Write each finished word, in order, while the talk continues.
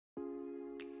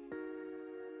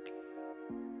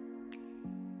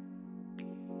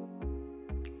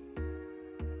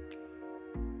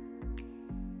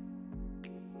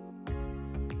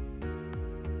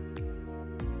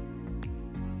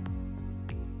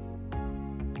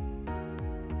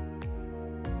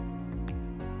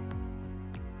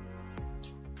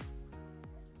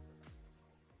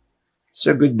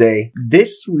So good day.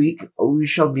 This week, we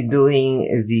shall be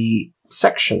doing the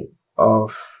section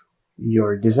of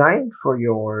your design for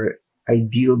your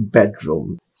ideal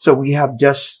bedroom. So we have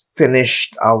just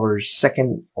finished our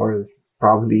second or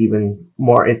probably even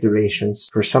more iterations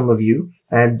for some of you.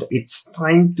 And it's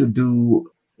time to do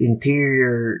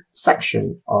interior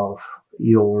section of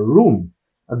your room.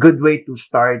 A good way to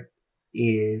start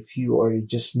if you are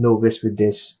just novice with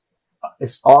this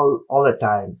is all the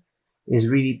time is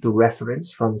really to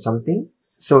reference from something.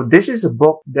 So this is a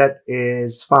book that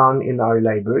is found in our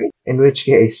library, in which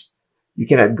case you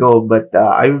cannot go, but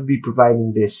I will be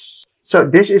providing this. So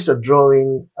this is a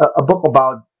book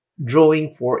about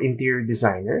drawing for interior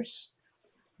designers.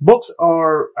 Books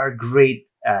are great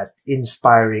at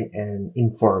inspiring and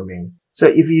informing. So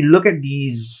if you look at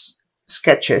these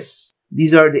sketches,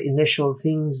 these are the initial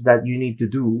things that you need to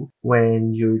do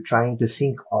when you're trying to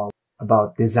think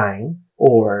about design,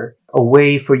 or a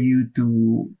way for you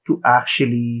to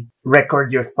actually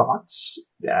record your thoughts.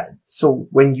 So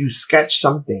when you sketch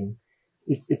something,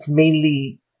 it's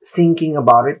mainly thinking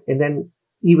about it and then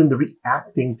even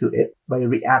reacting to it. By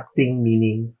reacting,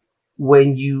 meaning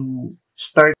when you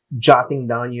start jotting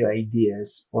down your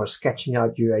ideas or sketching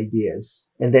out your ideas,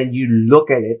 and then you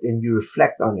look at it and you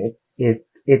reflect on it,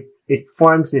 it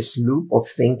forms this loop of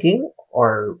thinking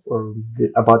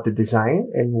about the design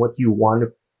and what you want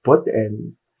to put,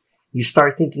 and you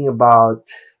start thinking about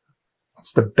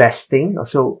what's the best thing.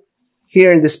 So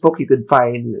here in this book, you could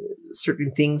find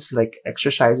certain things like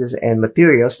exercises and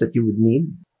materials that you would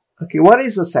need. Okay, what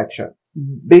is a section?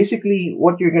 Basically,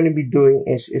 what you're going to be doing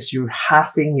is you're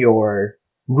halving your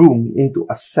room into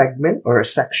a segment or a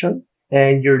section,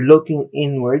 and you're looking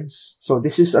inwards. So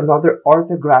this is another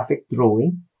orthographic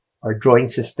drawing or drawing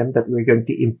system that we're going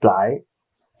to imply.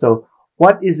 So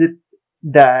what is it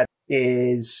that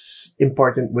is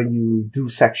important when you do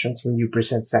sections, when you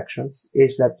present sections,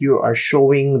 is that you are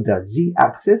showing the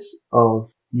z-axis of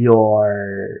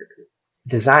your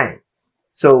design.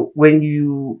 So when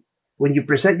you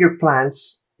present your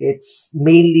plans, it's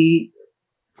mainly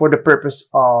for the purpose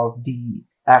of the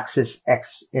axis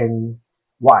X and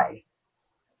Y.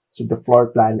 So the floor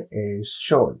plan is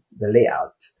shown, the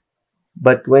layout.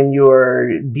 But when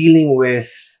you're dealing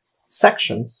with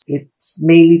sections, it's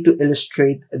mainly to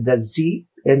illustrate the Z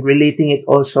and relating it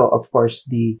also, of course,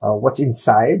 the what's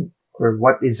inside or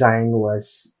what design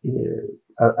was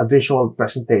a visual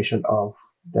presentation of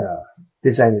the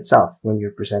design itself when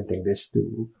you're presenting this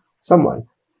to someone.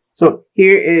 So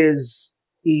here is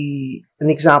an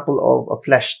example of a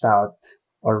fleshed out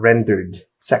or rendered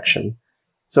section.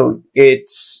 So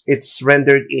it's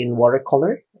rendered in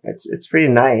watercolor. It's pretty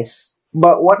nice.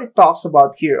 But what it talks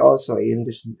about here also in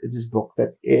this book,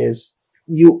 that is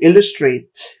you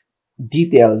illustrate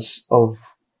details of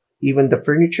even the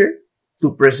furniture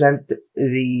to present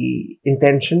the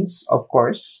intentions, of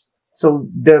course. So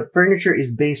the furniture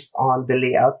is based on the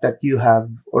layout that you have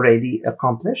already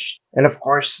accomplished. And of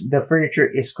course, the furniture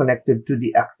is connected to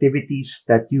the activities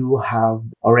that you have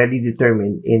already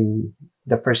determined in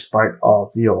the first part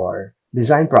of your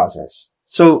design process.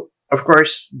 So of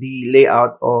course, the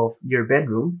layout of your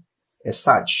bedroom is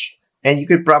such. And you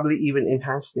could probably even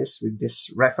enhance this with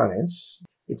this reference.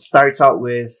 It starts out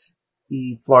with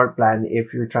the floor plan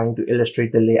if you're trying to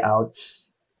illustrate the layout,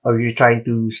 or you're trying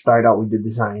to start out with the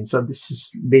design. So this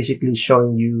is basically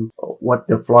showing you what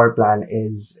the floor plan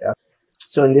is.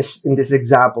 So in this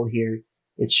example here,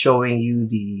 it's showing you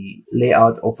the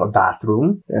layout of a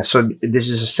bathroom. So this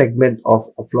is a segment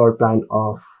of a floor plan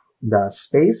of the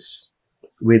space,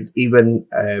 with even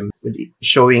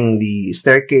showing the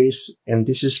staircase, and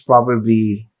this is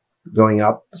probably going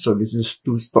up. So this is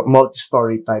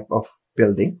multi-story type of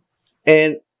building.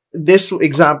 And this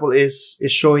example is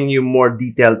showing you more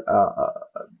detailed,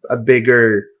 a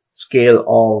bigger scale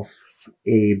of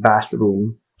a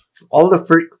bathroom. All the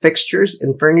fixtures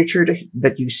and furniture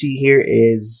that you see here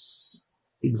is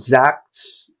exact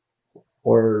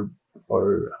or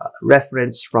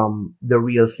reference from the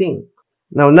real thing.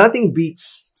 Now, nothing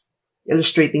beats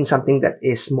illustrating something that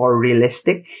is more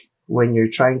realistic when you're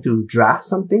trying to draft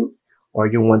something or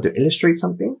you want to illustrate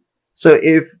something. So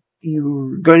if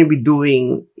you're going to be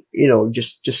doing,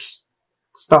 just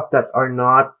stuff that are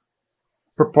not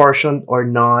proportioned or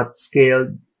not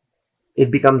scaled,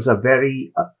 it becomes a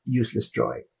very useless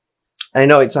drawing. I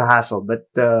know it's a hassle, but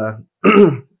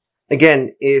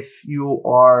again, if you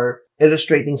are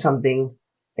illustrating something,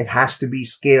 it has to be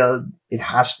scaled. It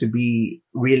has to be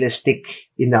realistic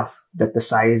enough that the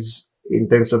size, in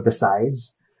terms of the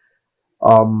size,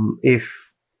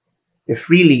 if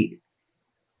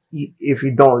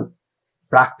you don't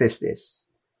practice this,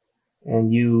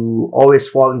 and you always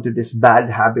fall into this bad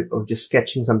habit of just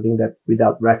sketching something that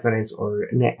without reference or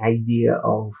an idea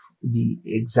of the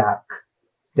exact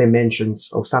dimensions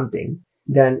of something,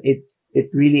 then it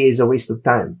really is a waste of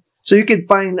time. So you can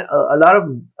find a lot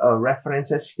of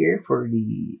references here for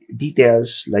the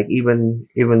details, like even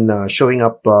showing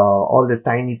up all the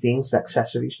tiny things,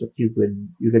 accessories that you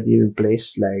could even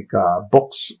place, like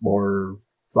books or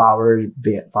flower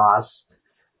vase.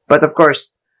 But of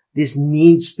course, this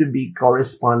needs to be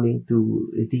corresponding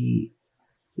to the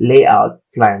layout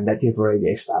plan that you've already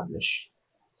established.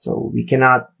 So we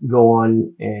cannot go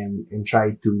on and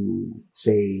try to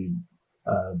say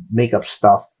make up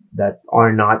stuff that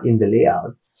are not in the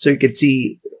layout. So you can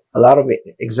see a lot of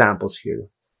examples here.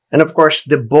 And of course,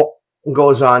 the book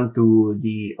goes on to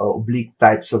the oblique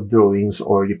types of drawings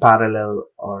or the parallel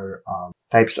or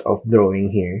types of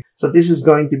drawing here. So this is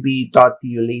going to be taught to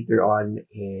you later on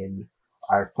in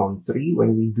our Form 3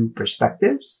 when we do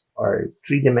perspectives or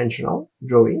three-dimensional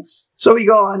drawings. So we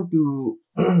go on to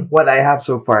what I have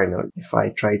so far now. If I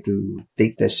try to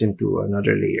take this into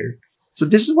another layer. So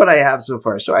this is what I have so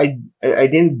far. So I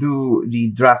didn't do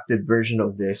the drafted version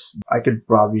of this. I could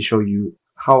probably show you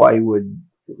how I would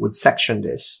section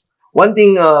this. One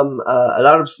thing a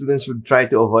lot of students would try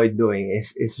to avoid doing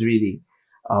is really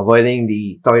avoiding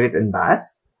the toilet and bath,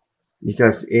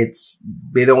 because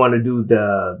they don't want to do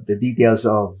the details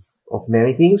of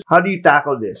many things. How do you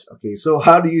tackle this? Okay, so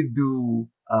how do you do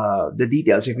the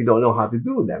details if you don't know how to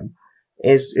do them?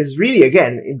 Is really,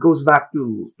 again, it goes back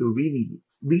to really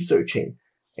researching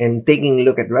and taking a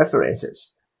look at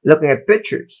references, looking at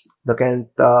pictures, looking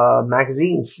at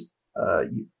magazines,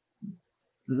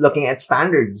 looking at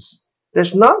standards.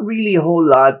 There's not really a whole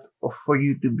lot for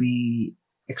you to be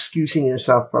excusing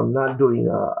yourself from not doing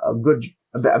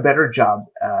a better job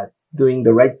at doing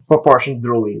the right proportion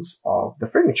drawings of the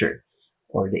furniture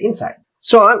or the inside.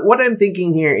 So what I'm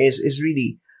thinking here is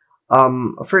really,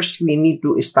 first we need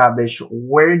to establish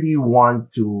where do you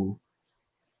want to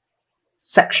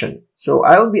section. So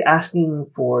I'll be asking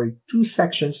for 2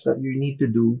 sections that you need to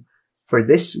do for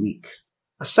this week.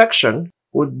 A section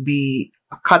would be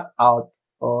a cutout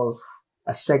of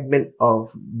a segment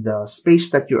of the space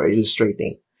that you are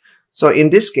illustrating. So in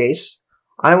this case,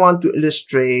 I want to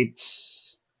illustrate,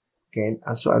 okay,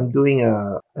 so I'm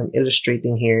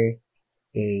illustrating here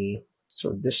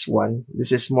so this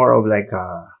is more of like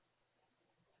a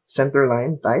center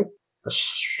line type, a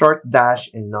short dash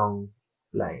and long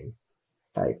line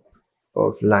type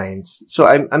of lines. So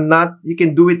I'm not, you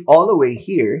can do it all the way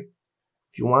here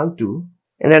if you want to,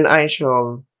 and then I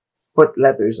shall put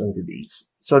letters onto these.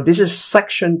 So this is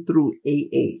section through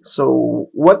AA. So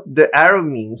what the arrow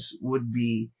means would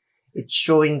be, it's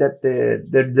showing that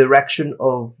the direction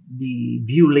of the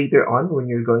view later on when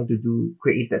you're going to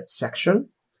create that section.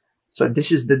 So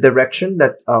this is the direction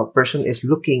that a person is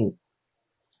looking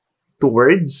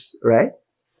towards, right?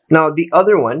 Now the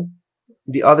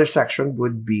other section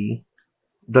would be,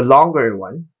 the longer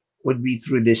one would be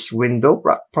through this window.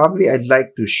 Probably I'd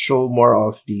like to show more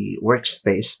of the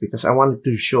workspace because I wanted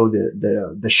to show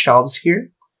the shelves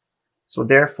here. So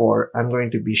therefore, I'm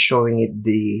going to be showing it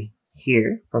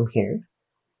from here.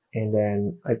 And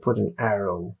then I put an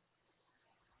arrow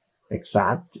like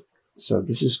that. So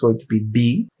this is going to be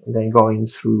B, and then going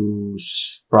through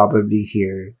probably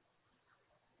here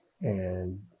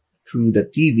and through the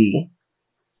TV.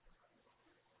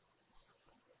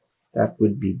 That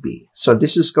would be B. So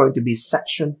this is going to be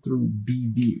section through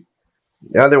BB.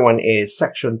 The other one is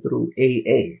section through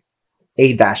AA,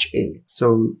 A-A.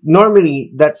 So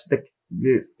normally that's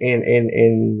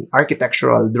in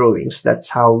architectural drawings, that's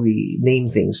how we name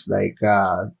things, like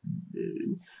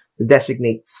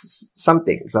designate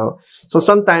something. So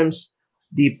sometimes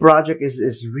the project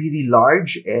is really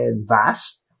large and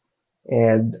vast,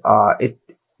 and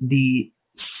the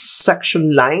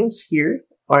section lines here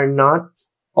are not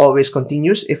always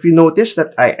continuous. If you notice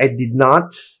that I did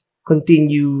not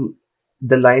continue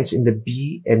the lines in the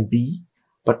B and B,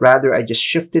 but rather I just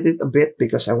shifted it a bit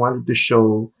because I wanted to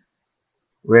show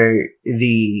where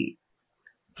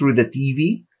through the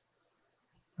TV.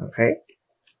 Okay.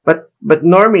 But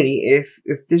normally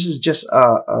if this is just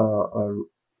a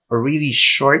really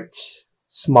short,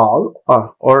 small,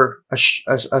 or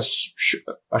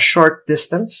a short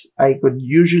distance, I could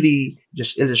usually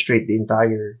just illustrate the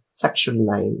entire section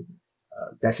line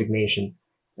designation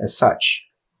as such.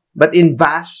 But in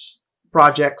vast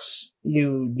projects,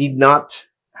 you need not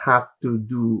have to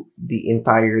do the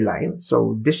entire line.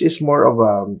 So this is more of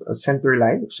a center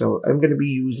line. So I'm going to be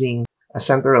using a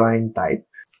center line type.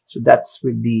 So that's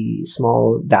with the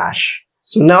small dash.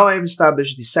 So now I've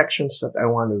established the sections that I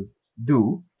want to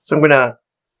do. So I'm gonna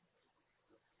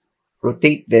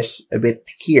rotate this a bit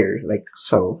here, like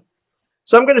so.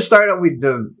 So I'm gonna start out with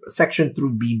the section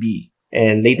through BB,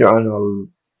 and later on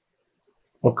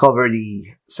I'll cover the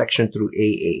section through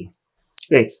AA.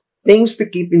 Okay, things to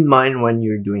keep in mind when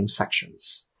you're doing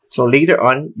sections. So later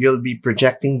on, you'll be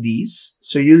projecting these.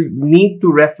 So you need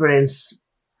to reference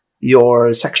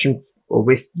your section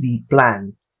with the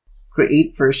plan.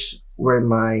 Create first where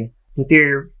my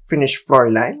interior finished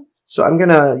floor line. So I'm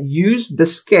gonna use the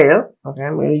scale. Okay,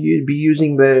 I'm gonna be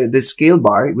using the scale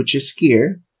bar, which is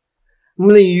here. I'm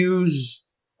gonna use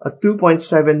a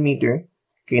 2.7 meter.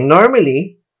 Okay,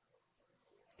 normally,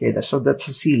 okay, so that's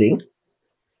a ceiling.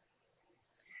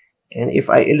 And if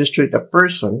I illustrate a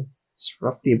person, it's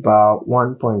roughly about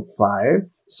 1.5.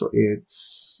 So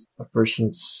it's a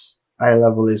person's eye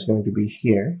level is going to be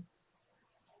here.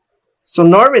 So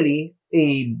normally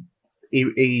an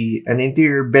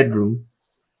interior bedroom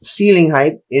ceiling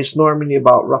height is normally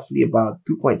roughly about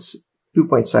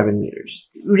 2.7 meters.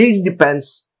 It really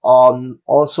depends on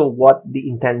also what the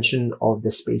intention of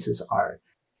the spaces are.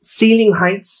 Ceiling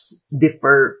heights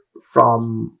differ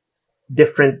from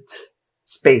different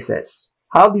spaces.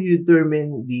 How do you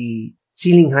determine the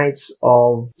ceiling heights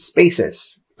of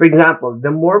spaces? For example,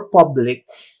 the more public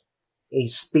a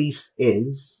space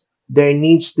is, there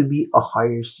needs to be a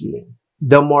higher ceiling.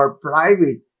 The more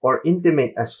private or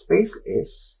intimate a space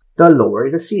is, the lower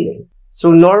the ceiling.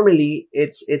 So normally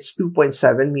it's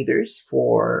 2.7 meters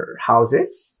for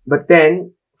houses, but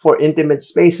then for intimate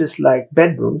spaces like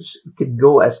bedrooms, it could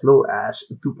go as low as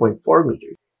 2.4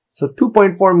 meters. So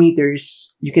 2.4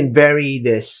 meters, you can vary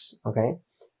this, okay?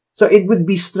 So it would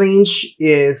be strange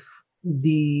if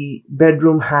the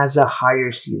bedroom has a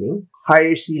higher ceiling.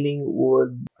 Higher ceiling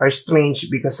are strange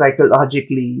because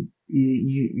psychologically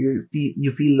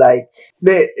you feel like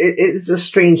it's a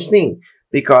strange thing,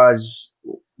 because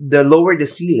the lower the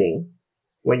ceiling,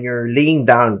 when you're laying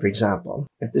down, for example,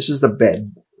 if this is the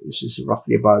bed, this is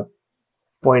roughly about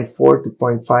 0.4 to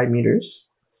 0.5 meters.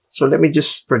 So let me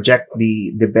just project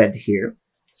the bed here.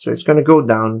 So it's going to go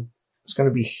down. It's going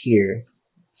to be here.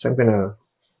 So I'm going to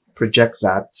project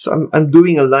that. So I'm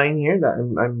doing a line here that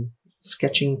I'm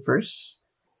sketching first.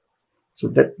 So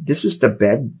this is the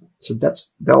bed. So that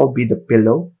will be the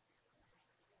pillow.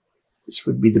 This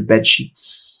would be the bed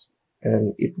sheets,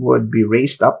 and it would be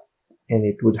raised up, and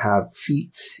it would have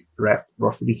feet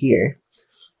roughly here.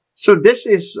 So this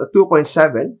is a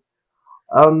 2.7.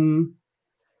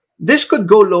 This could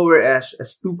go lower as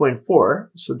 2.4.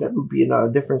 So that would be a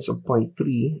difference of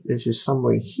 0.3. This is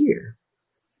somewhere here.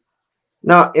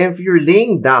 Now, if you're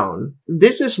laying down,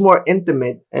 this is more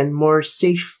intimate and more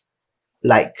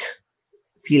safe-like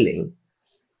feeling.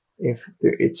 If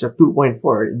it's a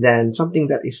 2.4 than something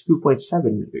that is 2.7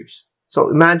 meters. So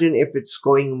imagine if it's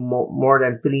going more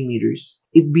than 3 meters.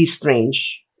 It'd be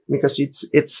strange because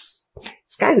it's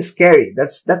kind of scary.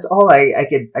 That's all I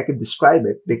could describe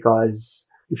it, because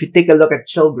if you take a look at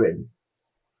children,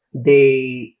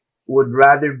 they would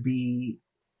rather be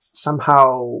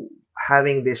somehow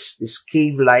having this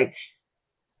cave-like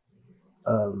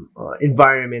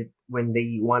environment when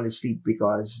they want to sleep,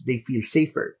 because they feel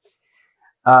safer.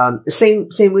 Same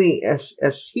way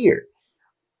as here.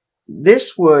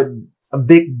 This would a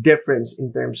big difference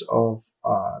in terms of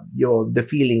the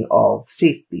feeling of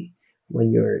safety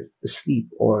when you're asleep,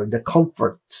 or the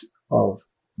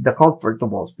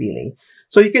comfortable feeling.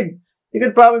 So you could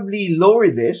probably lower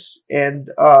this and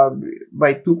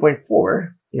by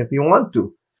 2.4 if you want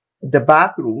to. The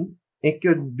bathroom, it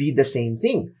could be the same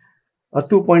thing. A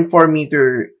 2.4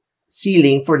 meter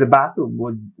ceiling for the bathroom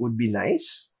would be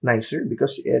nicer,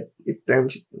 because it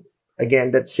terms,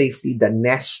 again, that safety, the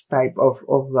nest type of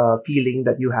feeling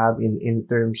that you have in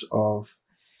terms of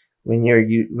when you're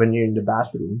in the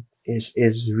bathroom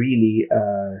is really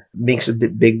makes a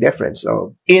big difference.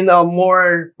 So in a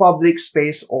more public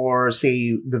space, or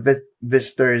say the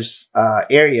visitors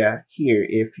area here,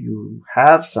 if you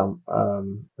have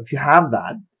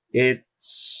that,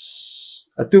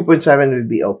 it's a 2.7 would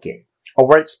be okay. A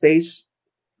workspace,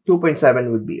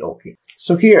 2.7 would be okay.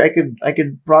 So here I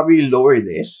could probably lower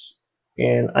this,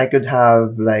 and I could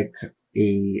have like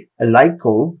a light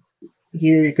cove.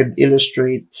 Here you could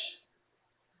illustrate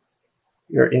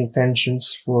your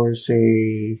intentions for,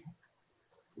 say,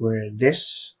 where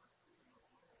this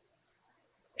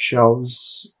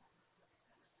shelves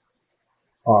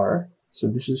are. So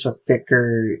this is a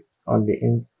thicker on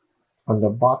the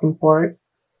bottom part,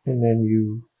 and then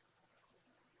you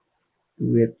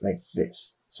do it like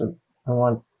this. So I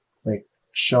want like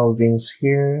shelvings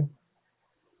here.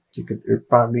 You could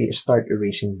probably start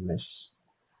erasing this.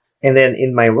 And then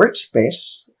in my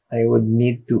workspace, I would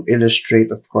need to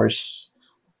illustrate, of course,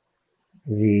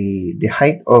 the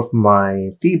height of my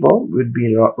table would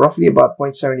be roughly about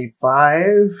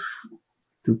 0.75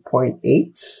 to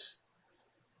 0.8.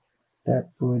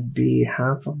 That would be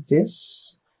half of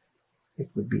this. It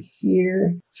would be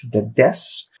here. So the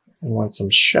desk, I want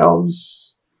some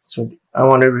shelves. So I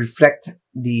want to reflect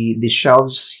the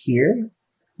shelves here,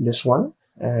 this one.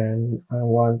 And I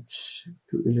want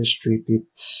to illustrate it.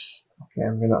 Okay,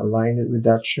 I'm going to align it with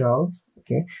that shelf.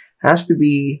 Okay, has to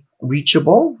be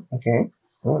reachable. Okay,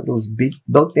 I want those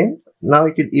built in. Now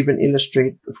you could even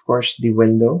illustrate, of course, the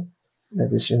window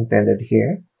that is intended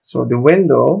here. So the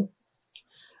window,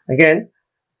 again,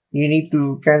 you need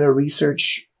to kind of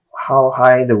research how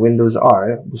high the windows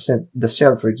are. The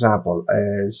sill, for example,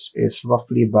 is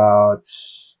roughly about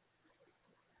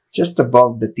just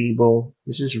above the table.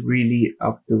 This is really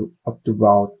up to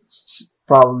about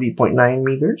probably 0.9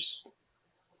 meters.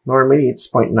 Normally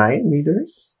it's 0.9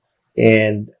 meters.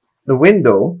 And the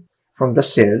window from the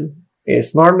sill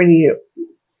is normally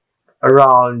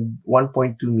around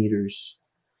 1.2 meters.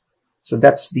 So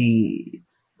that's the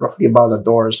roughly about a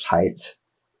door's height.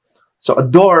 So a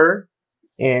door,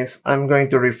 if I'm going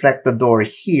to reflect the door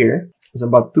here, is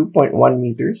about 2.1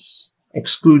 meters,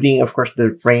 excluding, of course,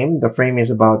 the frame. The frame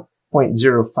is about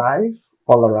 0.05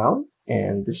 all around,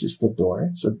 and this is the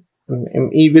door. So I'm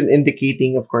even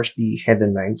indicating, of course, the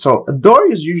hidden line. So a door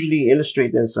is usually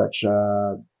illustrated as such.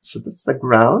 So that's the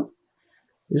ground.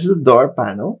 This is the door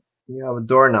panel. You have a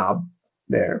doorknob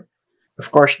there.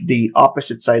 Of course, the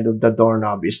opposite side of the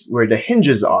doorknob is where the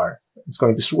hinges are. It's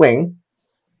going to swing.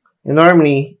 And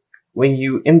normally, when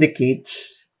you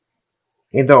indicate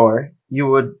a door, you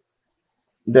would,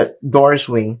 the door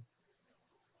swing,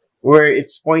 where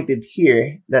it's pointed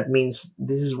here, that means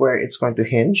this is where it's going to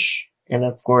hinge. And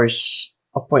of course,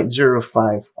 a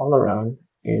 0.05 all around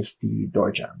is the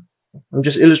door jamb. I'm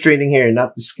just illustrating here,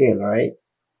 not to scale, all right?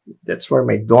 That's where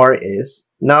my door is.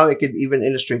 Now I could even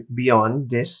illustrate beyond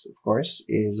this, of course,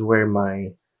 is where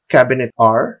my cabinet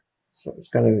are. So it's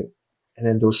going to, and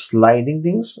then those sliding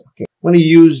things. Okay. I'm going to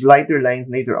use lighter lines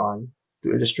later on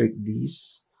to illustrate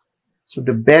these. So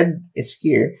the bed is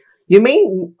here. You may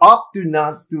opt to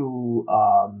not to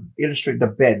illustrate the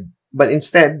bed, but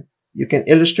instead you can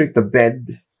illustrate the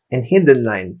bed in hidden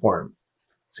line form.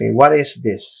 Say, what is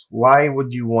this? Why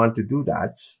would you want to do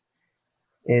that?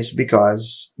 Is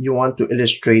because you want to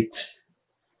illustrate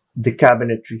the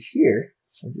cabinetry here.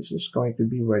 So this is going to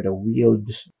be where the wheeled,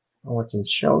 I want some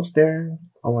shelves there.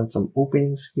 I want some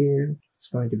openings here. It's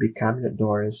going to be cabinet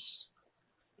doors.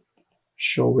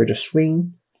 Show where the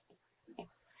swing.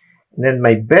 And then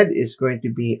my bed is going to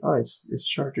be, oh, it's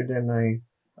shorter than I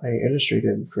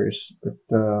illustrated first, but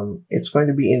it's going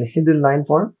to be in hidden line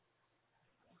form.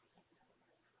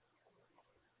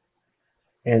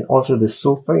 And also the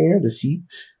sofa here, the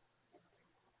seat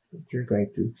that you're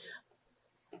going to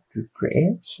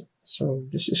create. So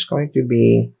this is going to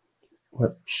be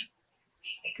what,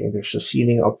 okay, there's a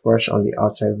ceiling, of course, on the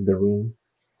outside of the room,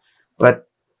 but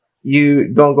you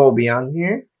don't go beyond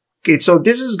here. Okay, so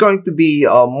this is going to be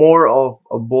more of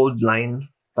a bold line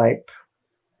type.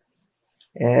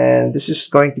 And this is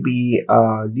going to be,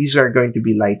 these are going to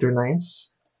be lighter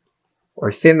lines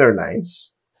or thinner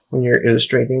lines when you're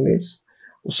illustrating this.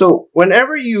 So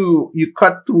whenever you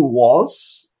cut through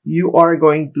walls, you are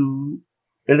going to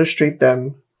illustrate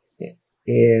them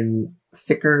in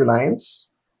thicker lines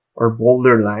or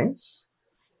bolder lines.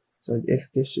 So if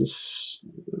this is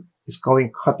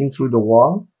cutting through the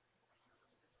wall,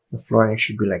 the flooring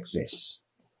should be like this.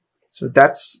 So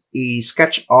that's a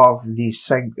sketch of this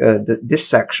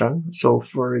section. So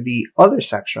for the other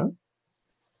section,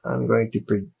 I'm going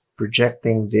to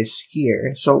projecting this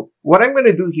here. So what I'm going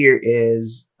to do here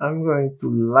is I'm going to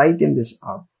lighten this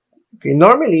up. Okay,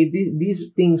 normally these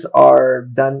things are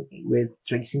done with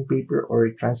tracing paper or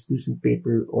translucent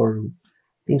paper or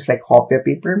things like hopia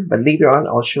paper, but later on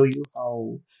I'll show you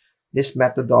how this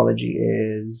methodology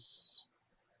is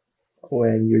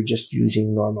when you're just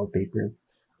using normal paper.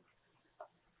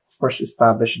 Of course,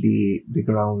 establish the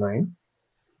ground line.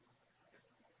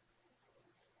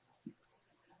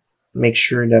 Make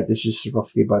sure that this is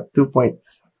roughly about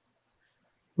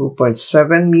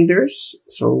 2.7 meters.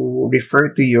 So refer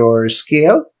to your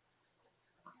scale.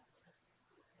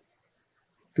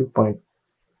 2.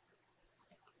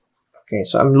 Okay,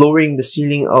 so I'm lowering the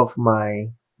ceiling of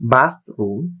my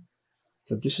bathroom.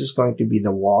 So this is going to be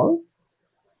the wall.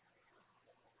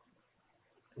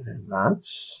 And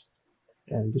that's,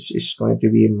 and this is going to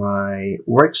be my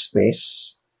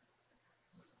workspace.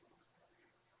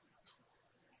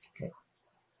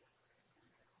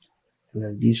 And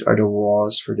then these are the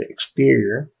walls for the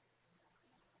exterior.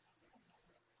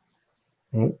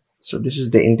 Okay. So this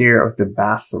is the interior of the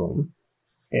bathroom.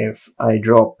 If I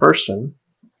draw a person,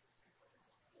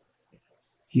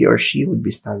 he or she would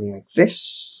be standing like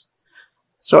this.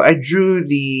 So I drew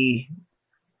the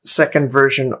second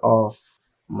version of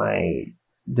my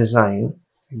design.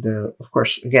 Of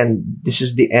course, again, this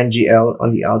is the NGL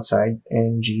on the outside,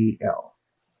 NGL.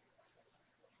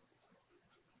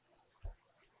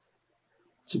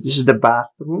 So this is the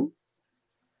bathroom.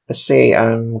 Let's say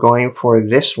I'm going for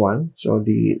this one. So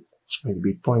it's going to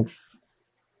be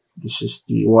this is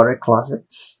the water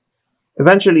closets.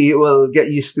 Eventually, you will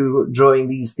get used to drawing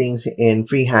these things in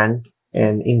freehand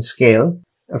and in scale.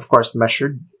 Of course,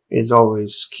 measured is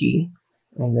always key.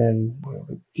 And then where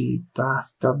would the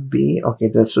bathtub be?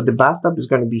 Okay, so the bathtub is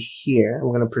going to be here. I'm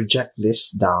going to project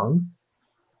this down.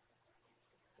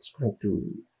 It's going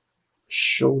to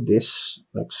show this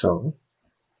like so.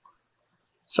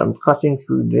 So I'm cutting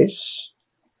through this.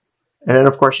 And then,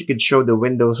 of course, you could show the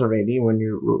windows already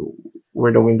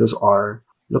where the windows are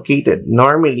located.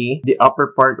 Normally, the upper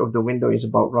part of the window is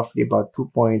roughly about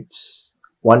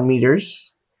 2.1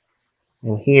 meters.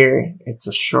 And here, it's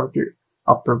a shorter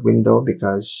upper window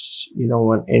because you don't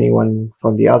want anyone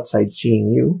from the outside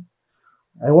seeing you.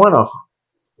 I want a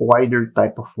wider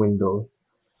type of window.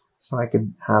 So I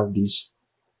could have these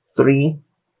 3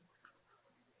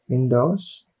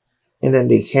 windows. And then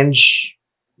they hinge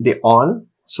on.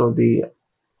 So of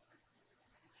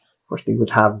course, they would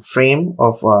have frame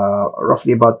of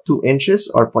roughly about 2 inches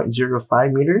or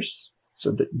 0.05 meters.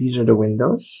 So these are the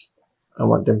windows. I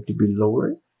want them to be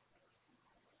lower.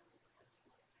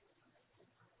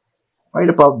 Right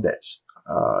above this.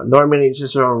 Normally, this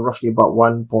is roughly about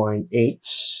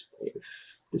 1.8.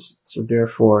 So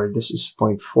therefore, this is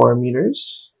 0.4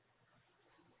 meters.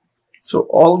 So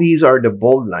all these are the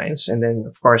bold lines. And then,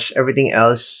 of course, everything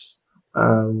else,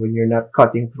 when you're not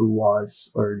cutting through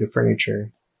walls or the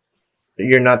furniture,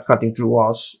 you're not cutting through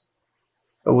walls,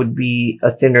 it would be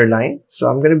a thinner line. So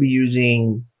I'm going to be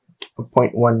using a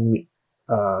 0.1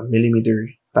 millimeter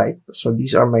type. So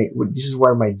this is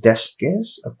where my desk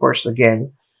is. Of course,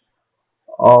 again,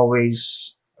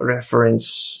 always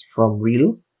reference from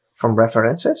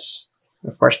references.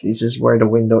 Of course, this is where the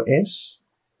window is.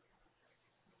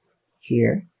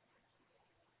 Here.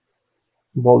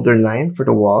 Bolder line for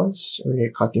the walls when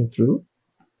you're cutting through.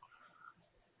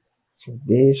 So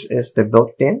this is the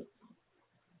built-in.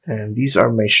 And these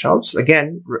are my shelves.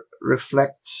 Again,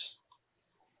 reflects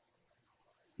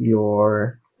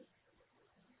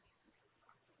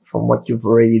from what you've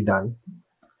already done.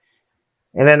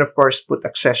 And then, of course, put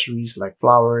accessories like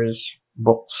flowers,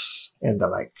 books, and the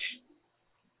like.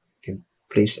 You can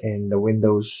place in the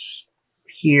windows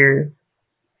here.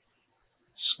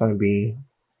 It's going to be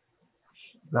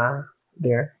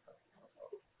there.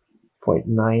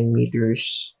 0.9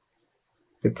 meters.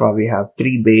 We probably have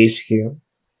 3 bays here.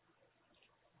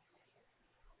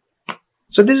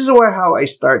 So this is how I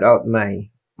start out my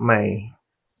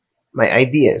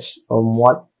ideas on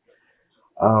what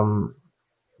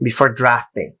before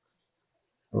drafting.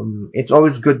 It's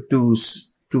always good to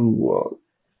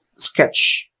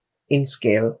sketch in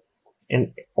scale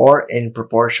or in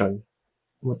proportion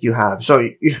what you have. So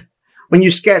when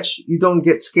you sketch, you don't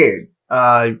get scared.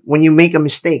 When you make a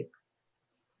mistake,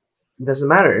 it doesn't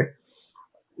matter.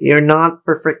 You're not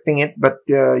perfecting it, but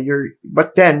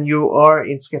then you are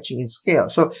sketching in scale.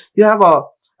 So you have a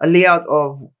layout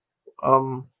of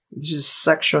this is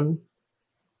section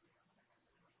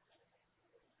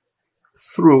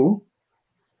through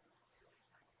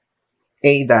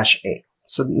A-A.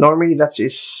 So normally that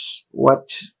is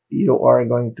what you are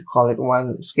going to call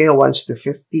it, scale 1 to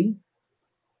 50.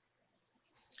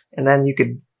 And then you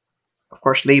could, of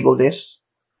course, label this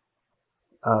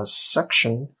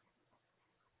section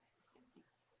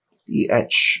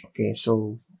EH. Okay,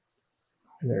 so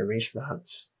I'm going to erase that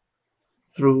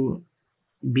through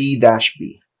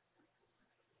B-B.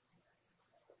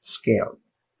 Scale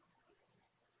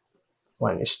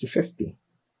 1 to 50.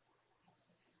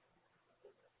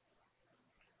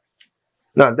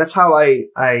 Now that's how I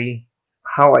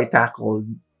tackled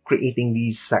creating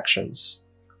these sections.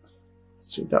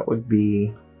 So that would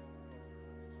be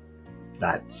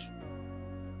that.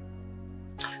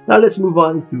 Now let's move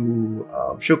on to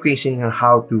showcasing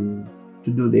how to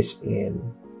do this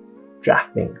in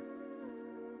drafting.